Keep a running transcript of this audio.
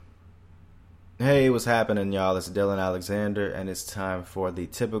Hey, what's happening, y'all? It's Dillon Alexander, and it's time for the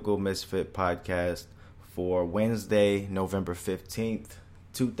Typical Misfit podcast for Wednesday, November 15th,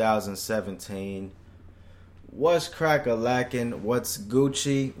 2017. What's crack-a-lackin'? What's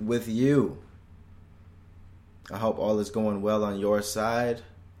Gucci with you? I hope all is going well on your side.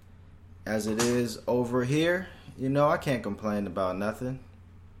 As it is over here, I can't complain about nothing.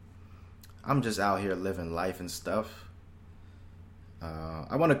 I'm just out here living life and stuff.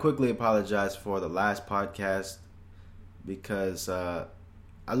 I want to quickly apologize for the last podcast because I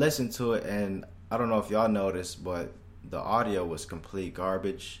listened to it and I don't know if y'all noticed, but the audio was complete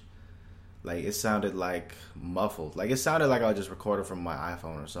garbage. Like, it sounded like muffled. Like, it sounded like I just recorded from my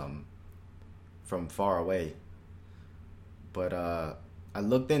iPhone or something from far away. But I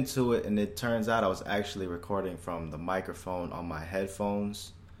looked into it and it turns out I was actually recording from the microphone on my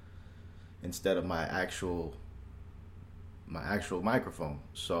headphones instead of my actual microphone.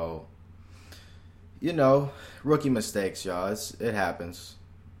 So, rookie mistakes, y'all. It happens.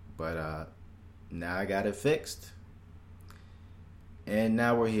 But now I got it fixed. And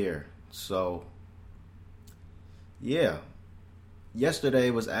now we're here. So, yeah. Yesterday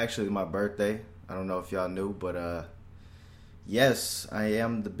was actually my birthday. I don't know if y'all knew, but yes, I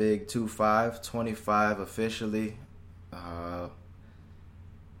am the big 2-5, 25 officially.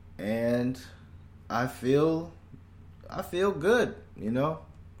 And I feel good,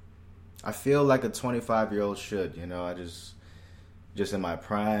 I feel like a 25-year-old should, I just in my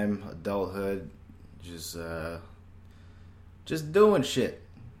prime adulthood, just doing shit.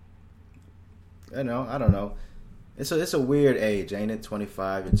 I don't know. It's a weird age, ain't it?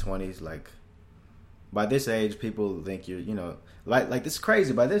 25, your 20s, like by this age people think you're, like this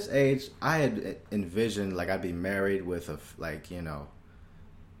crazy. By this age, I had envisioned like I'd be married with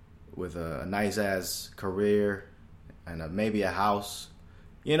with a nice ass career and maybe a house.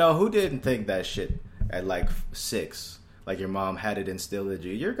 Who didn't think that shit at like 6? Like your mom had it instilled in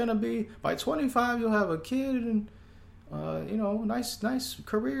you. You're gonna be, by 25, you'll have a kid and nice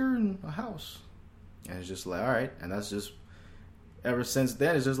career and a house. And it's just like, all right. And that's just, ever since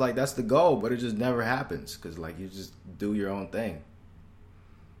then, it's just like that's the goal, but it just never happens because like you just do your own thing.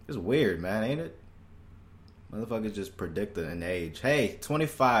 It's weird, man, ain't it? Motherfuckers just predict an age. Hey,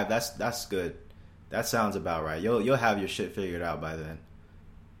 25. That's good. That sounds about right. You'll have your shit figured out by then.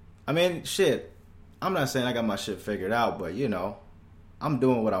 I mean, shit. I'm not saying I got my shit figured out, but I'm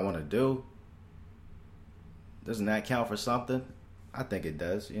doing what I want to do. Doesn't that count for something? I think it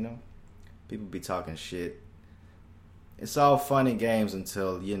does. People be talking shit. It's all fun and games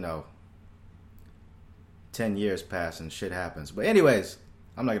until 10 years pass and shit happens. But anyways,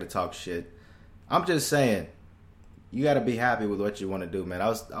 I'm not gonna talk shit. I'm just saying, you gotta be happy with what you want to do, man. I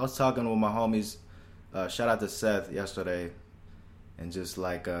was talking with my homies. Shout out to Seth yesterday, and just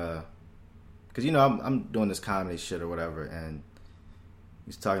like, cause I'm doing this comedy shit or whatever, and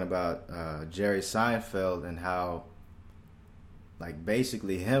he's talking about Jerry Seinfeld and how, like,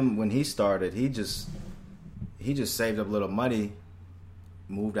 basically him when he started, he just saved up a little money,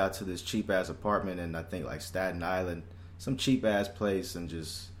 moved out to this cheap ass apartment in I think like Staten Island, some cheap ass place, and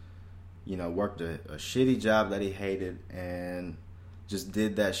just worked a shitty job that he hated and just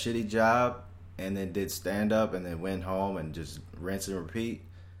did that shitty job. And then did stand up, and then went home and just rinse and repeat,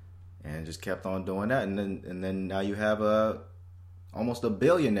 and just kept on doing that. And then now you have almost a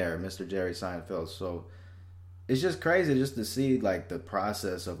billionaire, Mr. Jerry Seinfeld. So it's just crazy just to see like the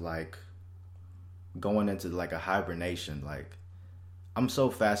process of like going into like a hibernation. Like, I'm so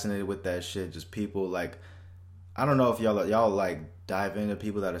fascinated with that shit. Just people like, I don't know if y'all like dive into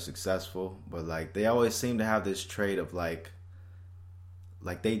people that are successful, but like they always seem to have this trait of like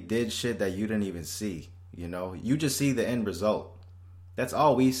they did shit that you didn't even see, You just see the end result. That's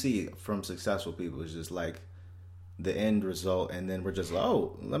all we see from successful people is just like the end result, and then we're just like,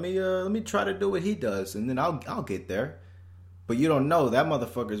 oh, let me try to do what he does, and then I'll get there. But you don't know that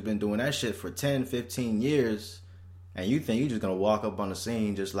motherfucker's been doing that shit for 10, 15 years, and you think you're just gonna walk up on the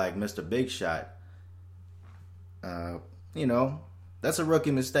scene just like Mr. Big Shot. That's a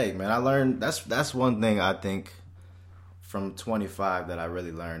rookie mistake, man. I learned that's one thing I think from 25 that I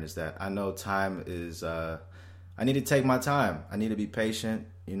really learned is that I know time is, I need to take my time. I need to be patient,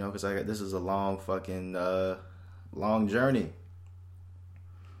 because this is a long fucking, long journey.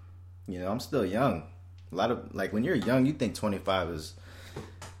 I'm still young. A lot of, like, when you're young, you think 25 is,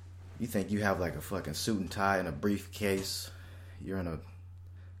 you think you have like a fucking suit and tie and a briefcase. You're in a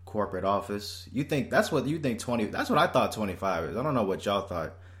corporate office. You think, that's what you think that's what I thought 25 is. I don't know what y'all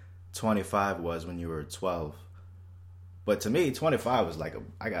thought 25 was when you were 12. But to me, 25 was like,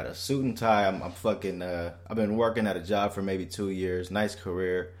 I got a suit and tie. I'm fucking, I've been working at a job for maybe 2 years. Nice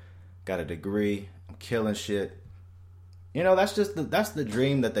career. got a degree, I'm killing shit. You know, that's the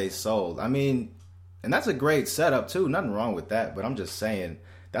dream that they sold. I mean, and that's a great setup too. Nothing wrong with that. But I'm just saying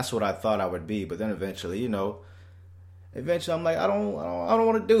that's what I thought I would be. But then eventually, I'm like, I don't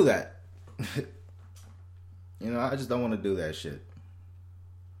want to do that. I just don't want to do that shit.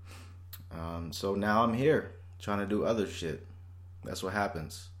 So now I'm here trying to do other shit. That's what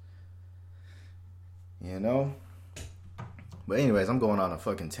happens. But anyways, I'm going on a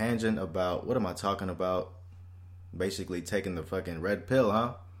fucking tangent about, what am I talking about? Basically taking the fucking red pill,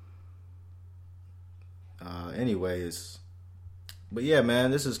 huh? Anyways, but yeah,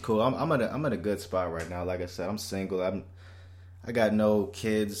 man, this is cool. I'm at a good spot right now. Like I said, I'm single. I got no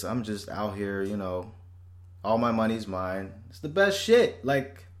kids. I'm just out here, all my money's mine. It's the best shit.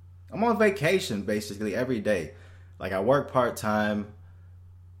 Like, I'm on vacation basically every day. Like, I work part-time.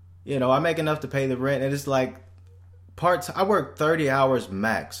 I make enough to pay the rent, and it's like I work 30 hours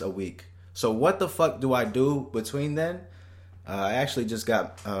max a week. So what the fuck do I do between then? I actually just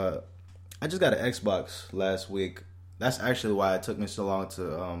got an Xbox last week. That's actually why it took me so long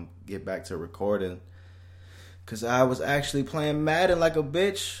to get back to recording, cause I was actually playing Madden like a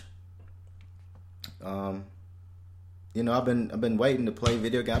bitch. I've been waiting to play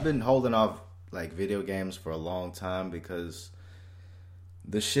video games. I've been holding off like video games for a long time because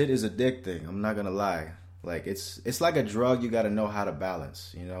the shit is addicting. I'm not gonna lie. Like, it's like a drug. You got to know how to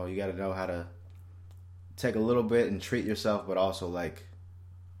balance. You got to know how to take a little bit and treat yourself, but also like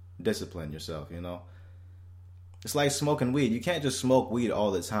discipline yourself. It's like smoking weed. You can't just smoke weed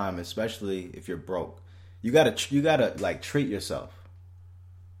all the time, especially if you're broke. You gotta like treat yourself.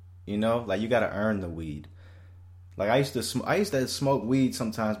 Like, you gotta earn the weed. Like, I used to smoke weed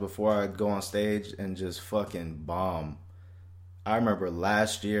sometimes before I'd go on stage and just fucking bomb. I remember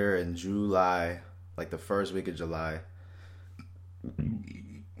last year in July, like the first week of July,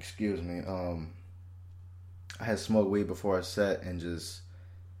 excuse me, I had smoked weed before a set and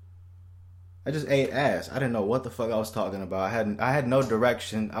I just ate ass. I didn't know what the fuck I was talking about. I had no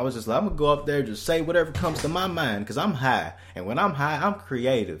direction. I was just like, I'm gonna go up there, just say whatever comes to my mind, because I'm high. And when I'm high, I'm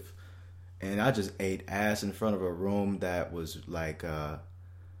creative. And I just ate ass in front of a room that was like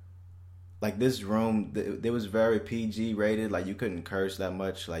this room, it was very PG rated. Like, you couldn't curse that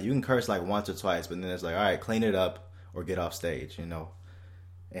much. Like, you can curse like once or twice, but then it's like, all right, clean it up or get off stage,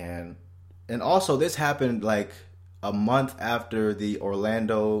 And also, this happened like a month after the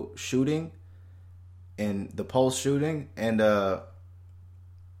Orlando shooting and the Pulse shooting. And the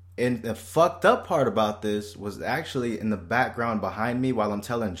fucked up part about this was actually in the background behind me while I'm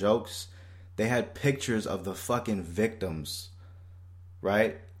telling jokes, they had pictures of the fucking victims,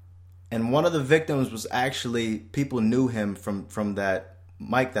 right? And one of the victims was actually, people knew him from that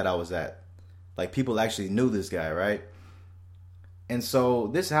mic that I was at. Like, people actually knew this guy, right? And so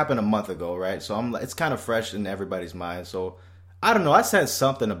this happened a month ago, right? So it's kind of fresh in everybody's mind. So I don't know. I said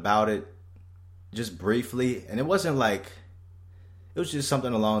something about it just briefly, and it wasn't like, it was just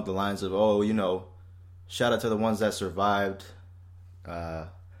something along the lines of, shout out to the ones that survived.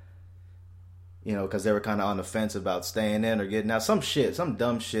 Because they were kind of on the fence about staying in or getting out. Some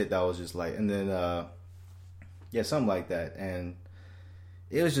dumb shit that was just like, and then, something like that. And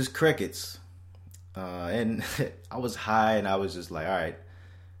it was just crickets. And I was high and I was just like, all right,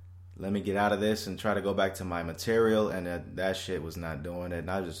 let me get out of this and try to go back to my material. And that shit was not doing it. And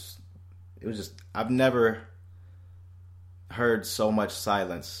I've never heard so much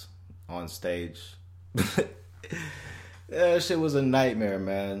silence on stage. That shit was a nightmare,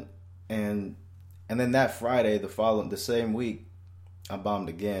 man. And then that Friday, the same week, I bombed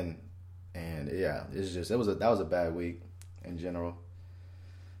again, and yeah, that was a bad week in general.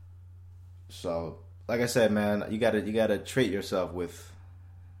 So, like I said, man, you gotta treat yourself with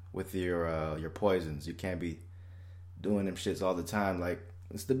your poisons. You can't be doing them shits all the time. Like,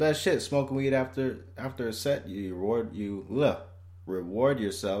 it's the best shit. Smoking weed after a set, you reward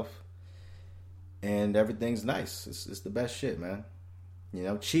yourself, and everything's nice. It's the best shit, man.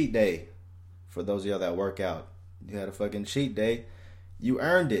 Cheat day. For those of y'all that work out, you had a fucking cheat day. You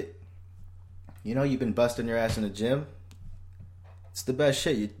earned it. You've been busting your ass in the gym. It's the best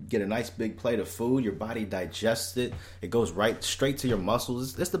shit. You get a nice big plate of food. Your body digests it. It goes right straight to your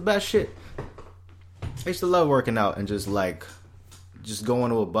muscles. It's the best shit. I used to love working out and just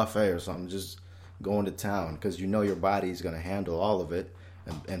going to a buffet or something. Just going to town because your body's going to handle all of it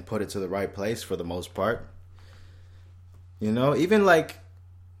and put it to the right place for the most part. Even like,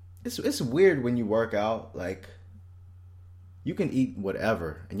 It's weird when you work out, like, you can eat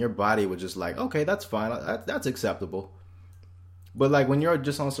whatever, and your body would just like, okay, that's fine, that's acceptable. But, like, when you're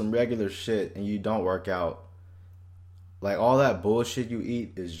just on some regular shit and you don't work out, Like all that bullshit you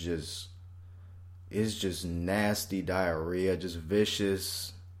eat is just nasty diarrhea, just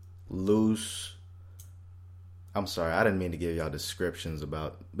vicious, loose. I'm sorry, I didn't mean to give y'all descriptions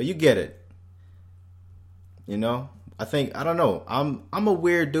about, but you get it. You know? I don't know. I'm a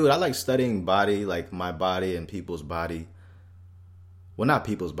weird dude. I like studying body, like my body and people's body. Well, not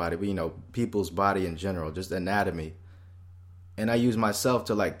people's body, but people's body in general, just anatomy. And I use myself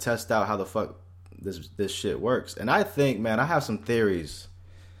to like test out how the fuck this shit works. And I think, man, I have some theories.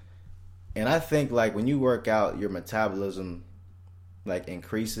 And I think like when you work out, your metabolism like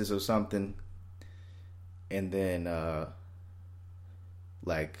increases or something. And then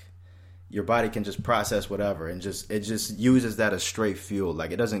like your body can just process whatever and it just uses that as straight fuel.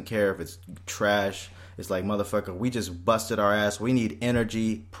 Like it doesn't care if it's trash. It's like, motherfucker, we just busted our ass. We need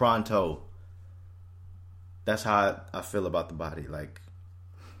energy pronto. That's how I feel about the body. Like,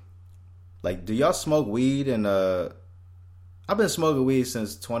 do y'all smoke weed? And I've been smoking weed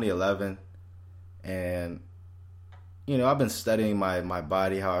since 2011, and I've been studying my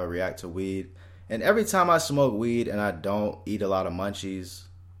body, how I react to weed. And every time I smoke weed and I don't eat a lot of munchies,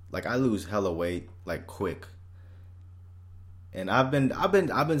 like I lose hella weight like quick. And I've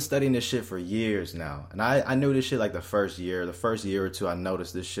been studying this shit for years now. And I knew this shit like the first year or two I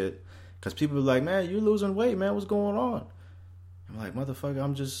noticed this shit. Because people were like, man, you're losing weight, man. What's going on? I'm like, motherfucker,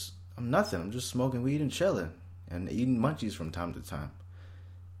 I'm nothing. I'm just smoking weed and chilling and eating munchies from time to time.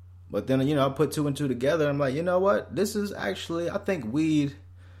 But then, I put two and two together. I'm like, you know what? This is actually, I think weed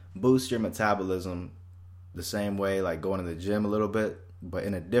boosts your metabolism the same way, like going to the gym a little bit, but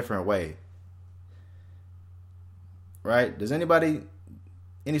in a different way. Right? Does any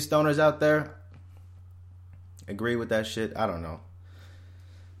stoners out there agree with that shit? I don't know.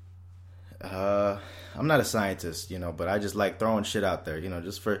 I'm not a scientist, but I just like throwing shit out there,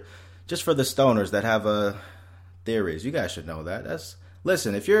 just for the stoners that have theories. You guys should know that.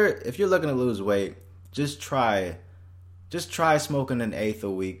 Listen, if you're looking to lose weight, just try smoking an eighth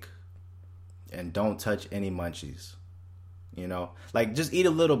a week and don't touch any munchies. Like just eat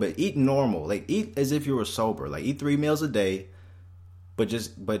a little bit, eat normal, like eat as if you were sober, like eat 3 meals a day,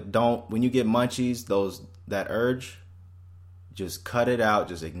 but don't, when you get munchies, that urge, just cut it out,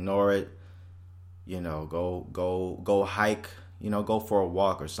 just ignore it. Go hike, go for a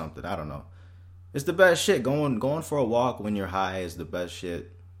walk or something. I don't know. It's the best shit. Going for a walk when you're high is the best shit,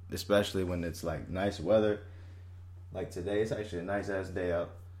 especially when it's like nice weather. Like today, it's actually a nice ass day out.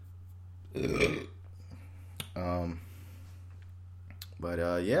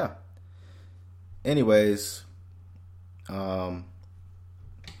 But yeah. Anyways, yeah,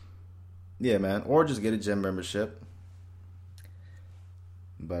 man, or just get a gym membership.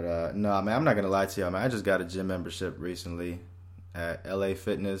 But no, man, I'm not gonna lie to y'all, man. I just got a gym membership recently at LA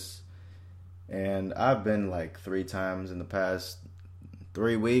Fitness, and I've been like 3 times in the past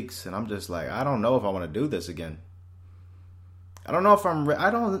 3 weeks, and I'm just like, I don't know if I want to do this again. I don't know if I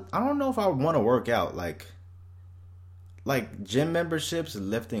don't know if I want to work out. Like gym memberships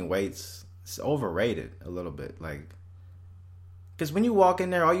and lifting weights, it's overrated a little bit. Like, because when you walk in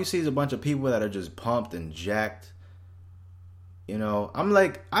there, all you see is a bunch of people that are just pumped and jacked. I'm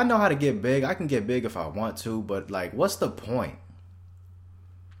like, I know how to get big. I can get big if I want to, but like, what's the point?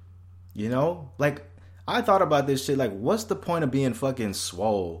 Like, I thought about this shit. Like, what's the point of being fucking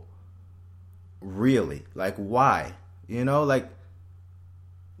swole? Really? Like, why? Like,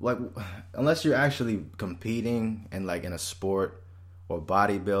 unless you're actually competing and like in a sport or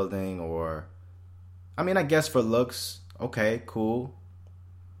bodybuilding or, I mean, I guess for looks, okay, cool.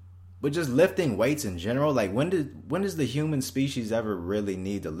 But just lifting weights in general, like when does the human species ever really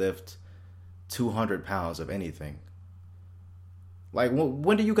need to lift 200 pounds of anything? Like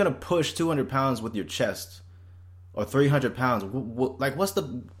when are you gonna push 200 pounds with your chest or 300 pounds? Like what's the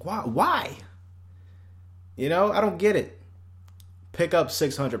why? I don't get it. Pick up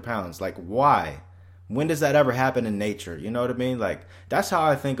 600 pounds, like why? When does that ever happen in nature? You know what I mean? Like that's how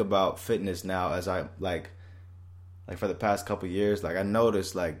I think about fitness now. As I like for the past couple years, like I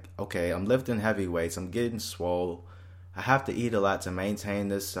noticed, like, okay, I'm lifting heavy weights, I'm getting swole, I have to eat a lot to maintain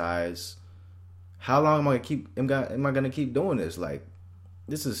this size. How long am I gonna keep doing this? Like,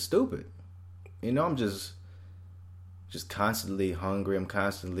 this is stupid. I'm just constantly hungry. I'm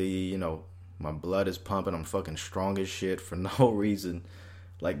constantly, my blood is pumping. I'm fucking strong as shit for no reason.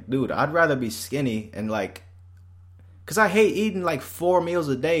 Like, dude, I'd rather be skinny and like, cause I hate eating like 4 meals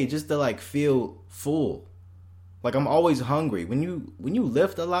a day just to like feel full. Like, I'm always hungry. When you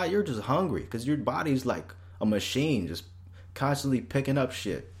lift a lot, you're just hungry because your body's like a machine, just constantly picking up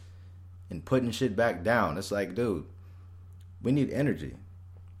shit and putting shit back down. It's like, dude, we need energy.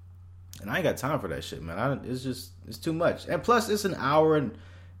 And I ain't got time for that shit, man. It's too much. And plus, it's an hour and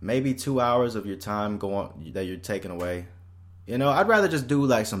maybe 2 hours of your time that you're taking away. You know, I'd rather just do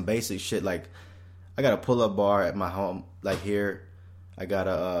like some basic shit. Like, I got a pull-up bar at my home, like here. I got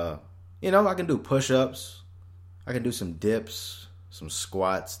I can do push-ups. I can do some dips, some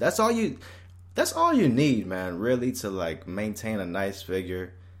squats. That's all you need, man, really, to like maintain a nice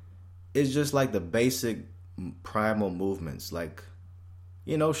figure. It's just like the basic primal movements, like,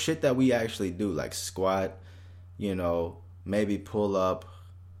 you know, shit that we actually do, like squat, you know, maybe pull up,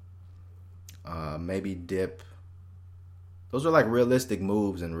 maybe dip. Those are like realistic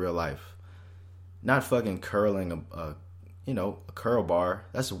moves in real life. Not fucking curling a curl bar.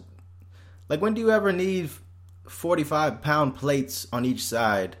 That's like, when do you ever need 45-pound plates on each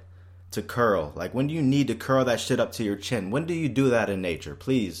side to curl? Like, when do you need to curl that shit up to your chin? When do you do that in nature?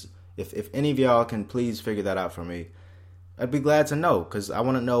 Please, if any of y'all can please figure that out for me, I'd be glad to know, because I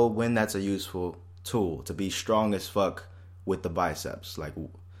want to know when that's a useful tool to be strong as fuck with the biceps. Like,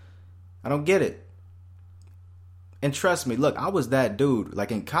 I don't get it. And trust me, look, I was that dude.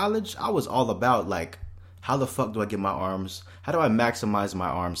 Like, in college, I was all about, like, how the fuck do I get my arms? How do I maximize my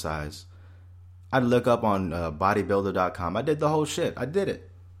arm size? I'd look up on bodybuilder.com. I did the whole shit. I did it.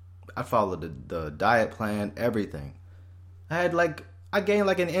 I followed the diet plan, everything. I gained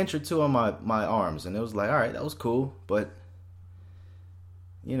like an inch or two on my arms, and it was like, all right, that was cool, but,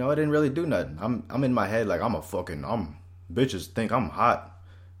 you know, I didn't really do nothing. I'm in my head like, bitches think I'm hot.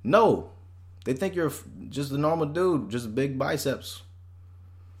 No. They think you're just a normal dude, just big biceps.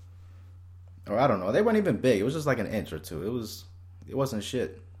 Or I don't know. They weren't even big. It was just like an inch or two. It wasn't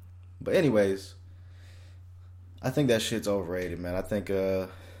shit. But anyways, I think that shit's overrated, man. I think I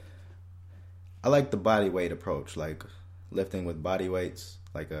like the body weight approach, like lifting with body weights,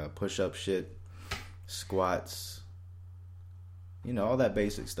 like push-up shit, squats, you know, all that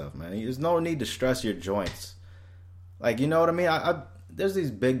basic stuff, man. There's no need to stress your joints. Like, you know what I mean? There's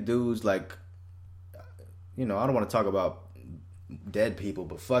these big dudes, like, you know, I don't want to talk about dead people,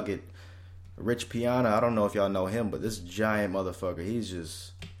 but fuck it. Rich Piana, I don't know if y'all know him, but this giant motherfucker, he's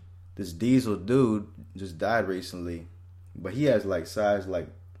just, this diesel dude just died recently. But he has like size like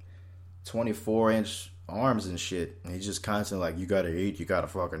 24-inch arms and shit. And he's just constantly like, you gotta eat, you gotta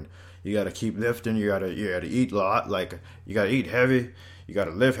keep lifting, you gotta eat a lot, like you gotta eat heavy, you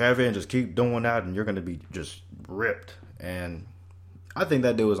gotta lift heavy and just keep doing that and you're gonna be just ripped. And I think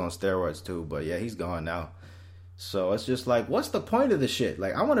that dude was on steroids too, but yeah, he's gone now. So it's just like, what's the point of this shit?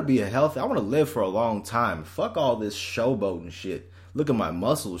 Like, I want to be healthy. I want to live for a long time. Fuck all this showboating shit. Look at my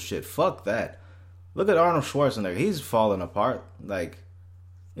muscles shit. Fuck that. Look at Arnold Schwarzenegger. He's falling apart. Like,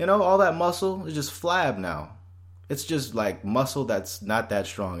 you know, all that muscle is just flab now. It's just like muscle that's not that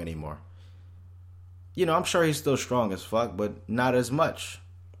strong anymore. You know, I'm sure he's still strong as fuck, but not as much.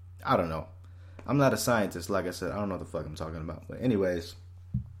 I don't know. I'm not a scientist, like I said. I don't know what the fuck I'm talking about. But anyways,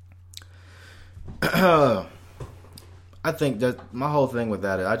 I think that my whole thing with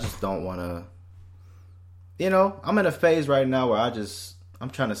that is I just don't want to, you know, I'm in a phase right now where I'm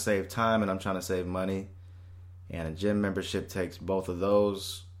trying to save time and I'm trying to save money. And a gym membership takes both of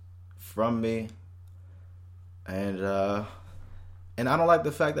those from me. And I don't like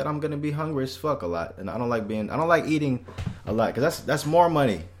the fact that I'm going to be hungry as fuck a lot. And I don't like eating a lot, because that's more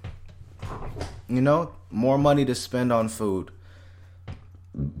money. You know, more money to spend on food.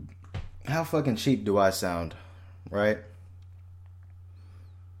 How fucking cheap do I sound? Right?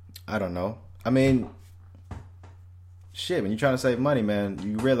 I don't know. I mean, shit, when you're trying to save money, man,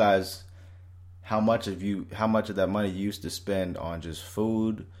 you realize how much of that money you used to spend on just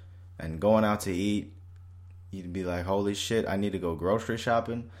food and going out to eat. You'd be like, holy shit, I need to go grocery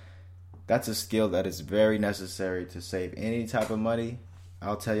shopping. That's a skill that is very necessary to save any type of money.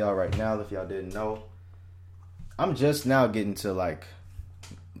 I'll tell y'all right now, if y'all didn't know, I'm just now getting to like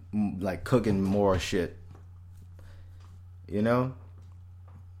cooking more shit. You know?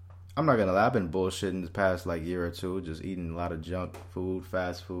 I'm not gonna lie, I've been bullshitting the past like year or two, just eating a lot of junk food,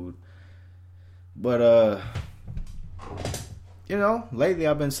 fast food. But you know, lately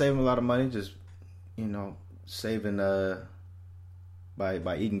I've been saving a lot of money, just, you know, saving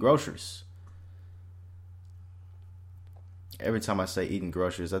by eating groceries. Every time I say eating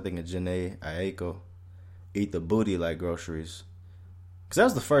groceries, I think of Janae Aiko, eat the booty like groceries. Because that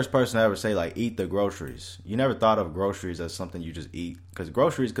was the first person to ever say, like, eat the groceries. You never thought of groceries as something you just eat. Because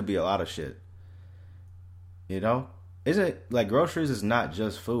groceries could be a lot of shit. You know? Isn't it, like, groceries is not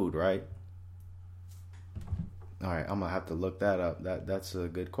just food, right? Alright, I'm going to have to look that up. That's a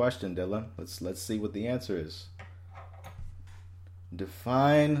good question, Dillon. Let's see what the answer is.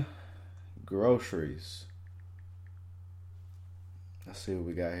 Define groceries. Let's see what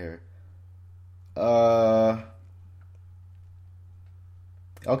we got here. Uh,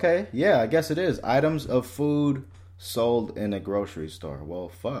 okay, yeah, I guess it is. Items of food sold in a grocery store. Well,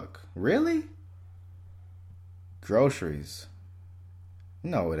 fuck. Really? Groceries.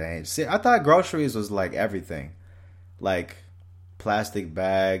 No, it ain't. See, I thought groceries was like everything. Like plastic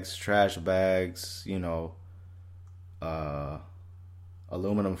bags, trash bags, uh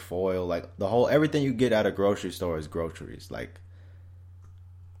aluminum foil, like the whole everything you get at a grocery store is groceries. Like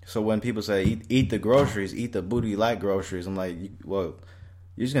so when people say eat the groceries, eat the booty like groceries, I'm like, well,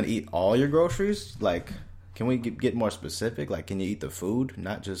 you're just gonna eat all your groceries? Like, can we get more specific? Like, can you eat the food,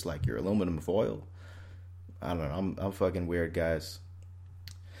 not just like your aluminum foil? I don't know. I'm fucking weird, guys.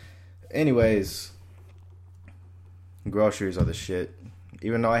 Anyways, groceries are the shit.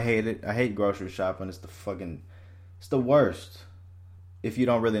 Even though I hate it, I hate grocery shopping. It's the worst. If you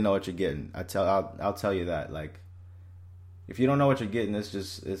don't really know what you're getting, I'll tell you that. Like, if you don't know what you're getting,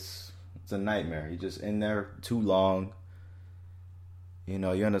 it's a nightmare. You're just in there too long. You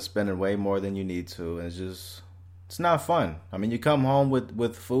end up spending way more than you need to, and it's not fun. I mean, you come home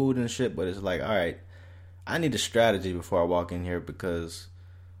with food and shit, but it's like, all right, I need a strategy before I walk in here because,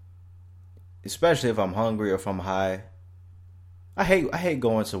 especially if I'm hungry or if I'm high, I hate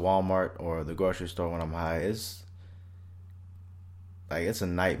going to Walmart or the grocery store when I'm high. It's like it's a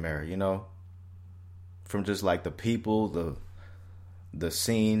nightmare, From just like the people, the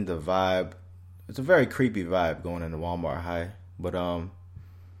scene, the vibe. It's a very creepy vibe going into Walmart high. But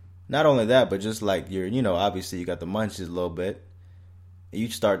not only that, but just like obviously you got the munchies a little bit. You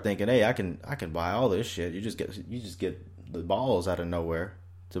start thinking, hey, I can buy all this shit. You just get the balls out of nowhere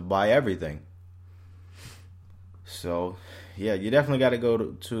to buy everything. So, yeah, you definitely got to go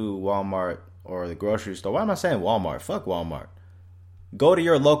to Walmart or the grocery store. Why am I saying Walmart? Fuck Walmart. Go to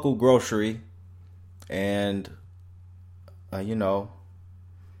your local grocery and,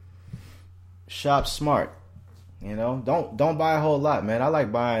 shop smart. Don't buy a whole lot, man. I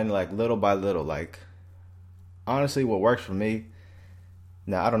like buying like little by little. Like, honestly, what works for me.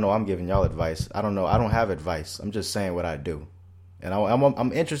 Now, I don't know. I'm giving y'all advice. I don't know. I don't have advice. I'm just saying what I do, and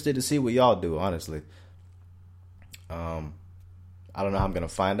I'm interested to see what y'all do. Honestly. I don't know how I'm gonna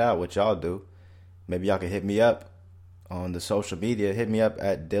find out what y'all do. Maybe y'all can hit me up on the social media. Hit me up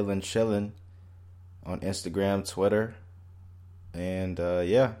at Dillon Chillin on Instagram, Twitter, and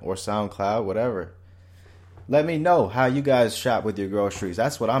or SoundCloud, whatever. Let me know how you guys shop with your groceries.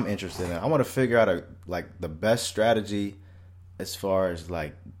 That's what I'm interested in. I want to figure out the best strategy as far as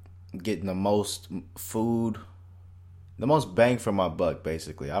like getting the most food, the most bang for my buck.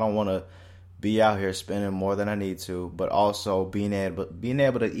 Basically, I don't want to be out here spending more than I need to, but also being able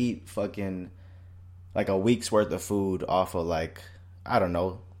to eat fucking like a week's worth of food off of like, I don't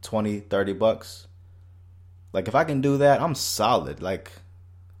know, $20-$30. Like if I can do that, I'm solid. Like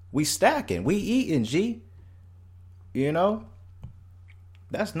we stacking, we eating, G.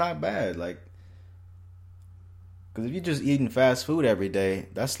 That's not bad. Like, because if you're just eating fast food every day,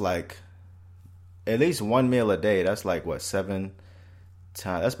 that's like at least one meal a day. That's like what,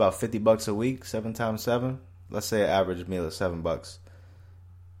 that's about $50 a week. 7 times 7. Let's say an average meal is $7.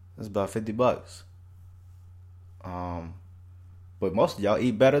 That's about $50. But most of y'all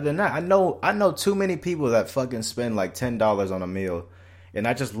eat better than that. I know too many people that fucking spend like $10 on a meal, and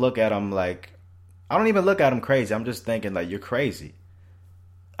I just look at them like, I don't even look at them crazy. I'm just thinking like, you're crazy.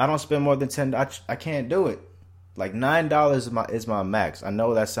 I don't spend more than $10. I can't do it. Like $9 is my max. I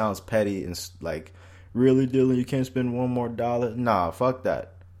know that sounds petty and like, really, Dylan, you can't spend one more dollar? Nah, fuck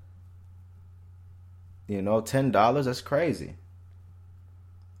that. $10, that's crazy.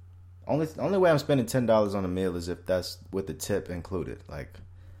 Only way I'm spending $10 on a meal is if that's with the tip included. Like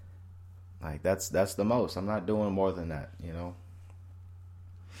that's the most. I'm not doing more than that,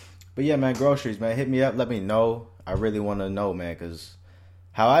 But yeah, man, groceries, man, hit me up, let me know. I really want to know, man, because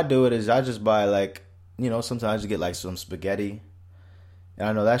how I do it is I just buy like, sometimes you get like some spaghetti. And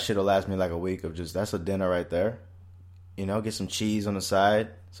I know that shit will last me like a week of that's a dinner right there. Get some cheese on the side,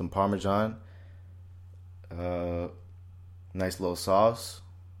 some Parmesan, nice little sauce.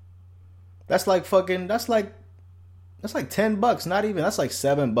 That's like $10. Not even. That's like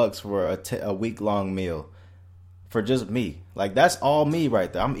 $7 for a week long meal for just me. Like that's all me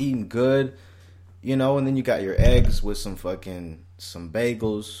right there. I'm eating good, and then you got your eggs with some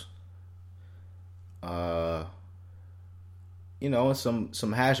bagels,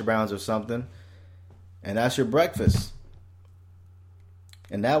 some hash browns or something, and that's your breakfast.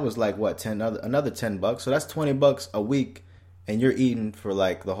 And that was like what, another $10. So that's $20 a week, and you're eating for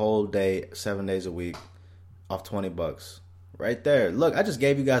like the whole day, 7 days a week, off $20 right there. Look, I just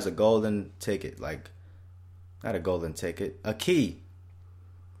gave you guys a golden ticket, like not a golden ticket, a key.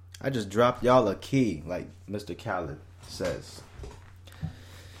 I just dropped y'all a key, like Mr. Khaled says.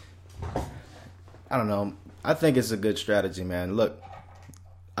 I don't know. I think it's a good strategy, man. Look,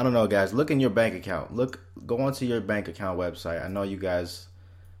 I don't know, guys. Look in your bank account. Go onto your bank account website. I know you guys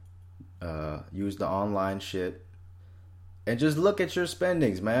use the online shit. And just look at your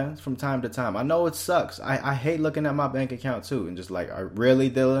spendings, man, from time to time. I know it sucks. I hate looking at my bank account, too. And just like, really,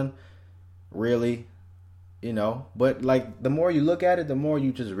 Dillon? Really? You know? But, like, the more you look at it, the more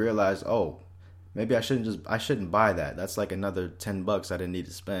you just realize, oh, maybe I shouldn't buy that. That's like another $10 I didn't need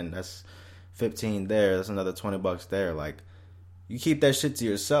to spend. That's 15 there. That's another $20 there. Like, you keep that shit to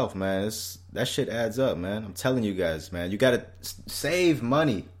yourself, man. That shit adds up, man. I'm telling you guys, man. You gotta save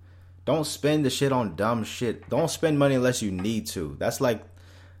money. Don't spend the shit on dumb shit. Don't spend money unless you need to. That's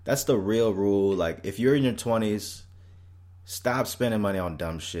the real rule. Like, if you're in your 20s, stop spending money on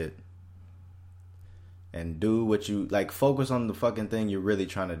dumb shit. And do what you, like, focus on the fucking thing you're really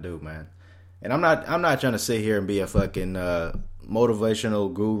trying to do, man. And I'm not trying to sit here and be a fucking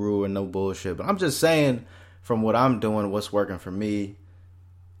motivational guru and no bullshit. But I'm just saying from what I'm doing, what's working for me.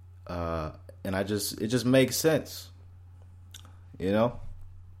 And it just makes sense. You know?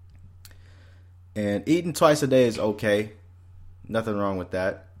 And eating twice a day is okay. Nothing wrong with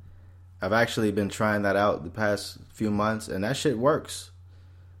that. I've actually been trying that out the past few months, and that shit works.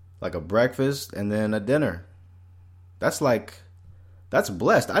 Like a breakfast and then a dinner. That's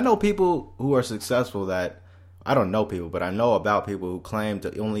blessed. I know people who are successful I don't know people, but I know about people who claim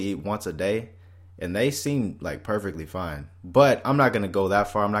to only eat once a day, and they seem like perfectly fine. But I'm not going to go that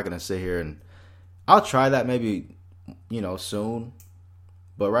far. I'm not going to sit here and I'll try that maybe, soon.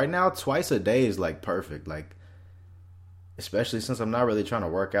 But right now, twice a day is like perfect. Like, especially since I'm not really trying to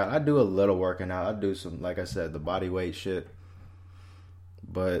work out. I do a little working out. I do some, like I said, the body weight shit.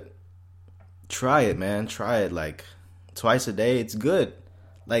 But try it, man. Try it like twice a day. It's good.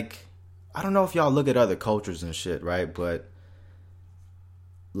 Like, I don't know if y'all look at other cultures and shit, right? But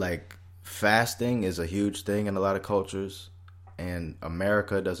like fasting is a huge thing in a lot of cultures. And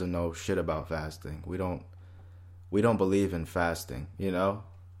America doesn't know shit about fasting. We don't believe in fasting, you know?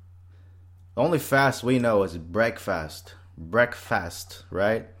 The only fast we know is breakfast. Breakfast,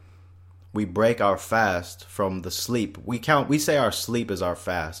 right? We break our fast from the sleep. We say our sleep is our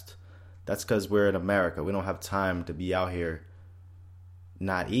fast. That's because we're in America. We don't have time to be out here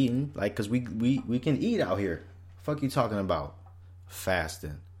not eating. Like, because we can eat out here. Fuck you talking about?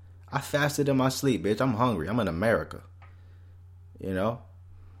 Fasting. I fasted in my sleep, bitch. I'm hungry. I'm in America. You know?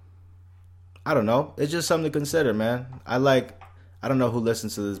 I don't know. It's just something to consider, man. I don't know who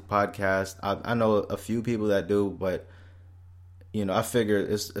listens to this podcast. I know a few people that do, but I figure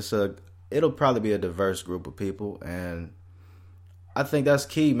it'll probably be a diverse group of people, and I think that's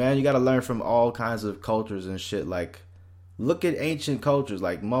key, man. You got to learn from all kinds of cultures and shit. Like, look at ancient cultures.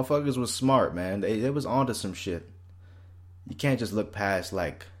 Like, motherfuckers was smart, man. They was onto some shit. You can't just look past,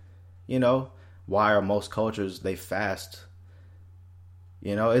 like, why are most cultures they fast?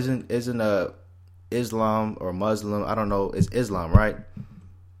 Isn't Islam or Muslim, I don't know, it's Islam, right?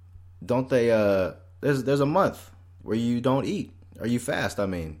 Don't they there's a month where you don't eat or you fast,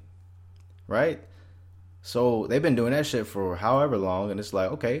 right? So they've been doing that shit for however long, and it's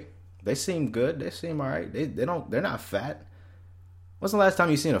like, okay, they seem good, they seem all right. They're not fat. When's the last time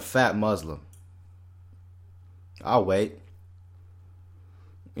you seen a fat Muslim? I'll wait.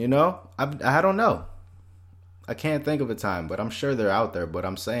 I don't know. I can't think of a time, but I'm sure they're out there. But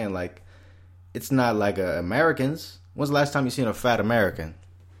I'm saying, like, it's not like Americans. When's the last time you seen a fat American?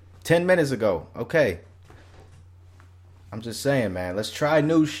 10 minutes ago. Okay. I'm just saying, man. Let's try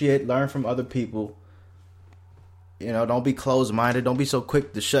new shit. Learn from other people. Don't be closed-minded. Don't be so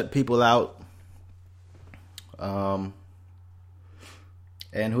quick to shut people out. And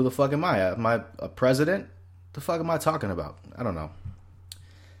who the fuck am I? Am I a president? The fuck am I talking about? I don't know.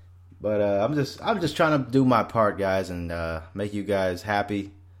 But I'm just trying to do my part, guys, and make you guys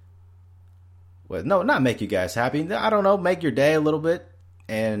happy. Well, no, not make you guys happy. I don't know, make your day a little bit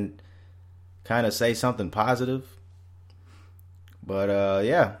and kind of say something positive. But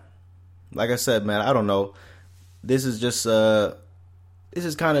yeah, like I said, man, I don't know. This is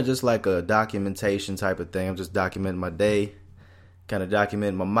kind of just like a documentation type of thing. I'm just documenting my day, kind of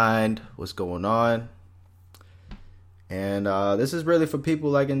documenting my mind, what's going on. And this is really for people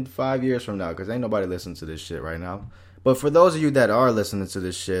like in 5 years from now, because ain't nobody listening to this shit right now. But for those of you that are listening to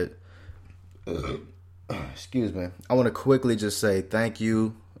this shit, excuse me, I want to quickly just say thank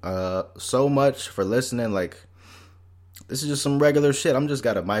you so much for listening. Like, this is just some regular shit. I'm just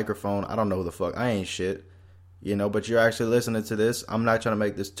got a microphone. I don't know who the fuck. I ain't shit. But you're actually listening to this. I'm not trying to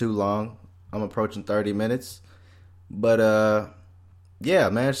make this too long. I'm approaching 30 minutes. But yeah,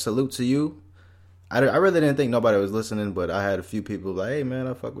 man, salute to you. I really didn't think nobody was listening, but I had a few people like, hey, man,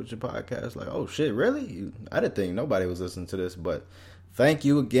 I fuck with your podcast. Like, oh, shit, really? I didn't think nobody was listening to this, but thank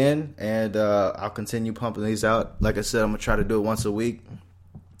you again, and I'll continue pumping these out. Like I said, I'm going to try to do it once a week.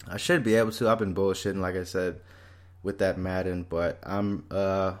 I should be able to. I've been bullshitting, like I said, with that Madden, but I'm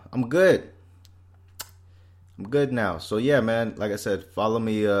good. I'm good now. So, yeah, man, like I said, follow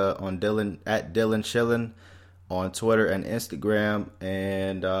me on Dillon, at Dillon Chillin', on Twitter and Instagram,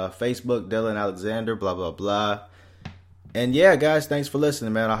 and Facebook, Dillon Alexander, blah, blah, blah. And yeah, guys, thanks for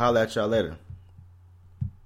listening, man. I'll holler at y'all later.